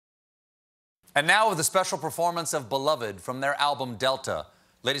And now with a special performance of Beloved from their album Delta.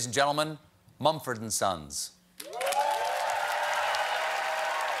 Ladies and gentlemen, Mumford and Sons.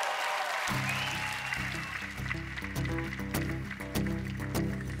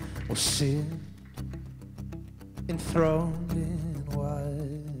 We'll sit enthroned in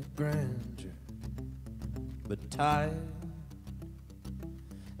white grandeur, but tired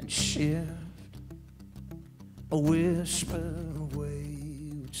and shift a whisper away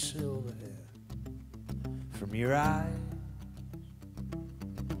with silver hair from your eyes.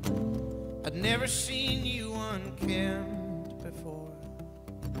 I'd never seen you unkempt before.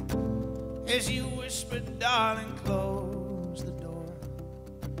 As you whispered, darling, close the door.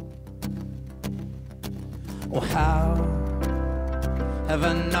 Oh, how have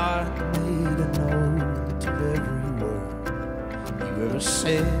I not made a note of every word you ever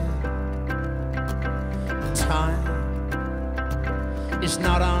said? Time is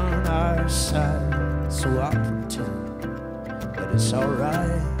not on our side, so I'll pretend that it's all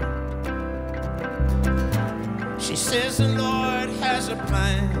right. She says the Lord has a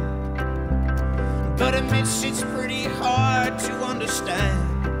plan, but admits it's pretty hard to understand.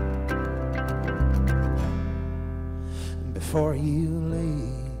 Before you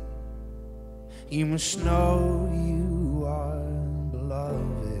leave, you must know you are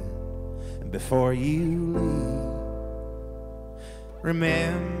beloved. And before you leave,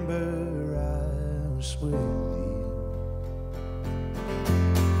 remember I was with you.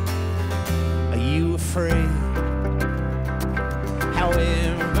 Are you afraid?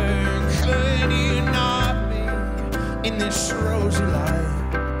 However, could you not be in this rosy light?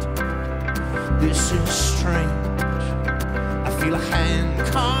 This is strange. I feel a hand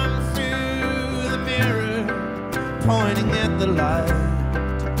come through the mirror, pointing at the light.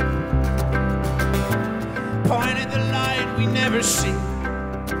 Point at the light we never see,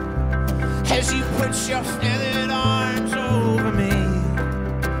 as you put your feathered arms over me.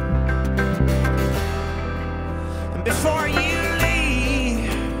 And before you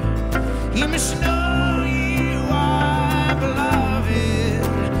leave, you must know you are beloved.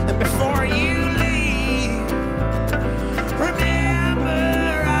 And before you leave,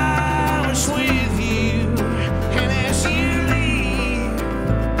 remember I was with you. And as you leave,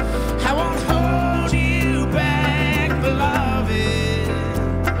 I won't hold you back, beloved.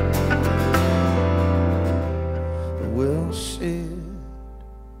 We'll sit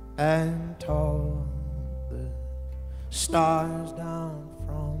and talk the stars down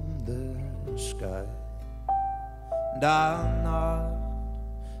from the sky, and I'll not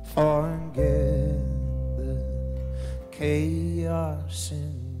forget the chaos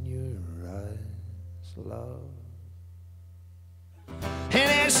in your eyes, love. And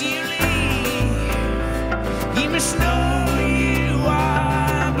as you leave, you must know you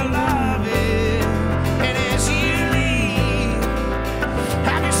are beloved. And as you leave,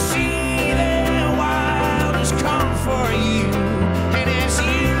 I can see the wild has come for you. And as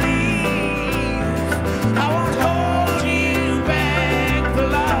you leave, I won't hold you back,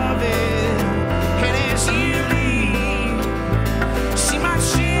 beloved. And as you leave, see my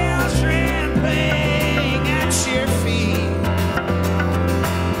children playing at your feet.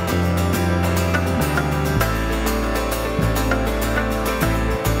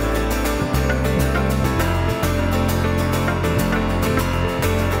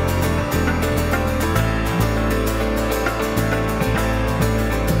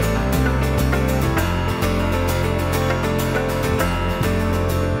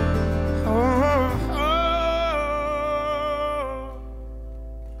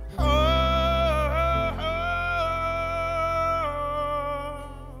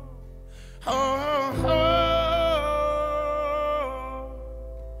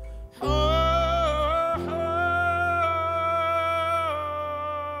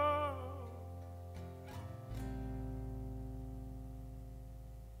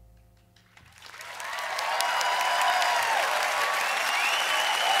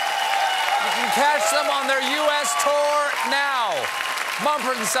 Catch them on their U.S. tour now.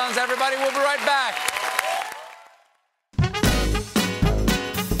 Mumford and Sons, everybody. We'll be right back.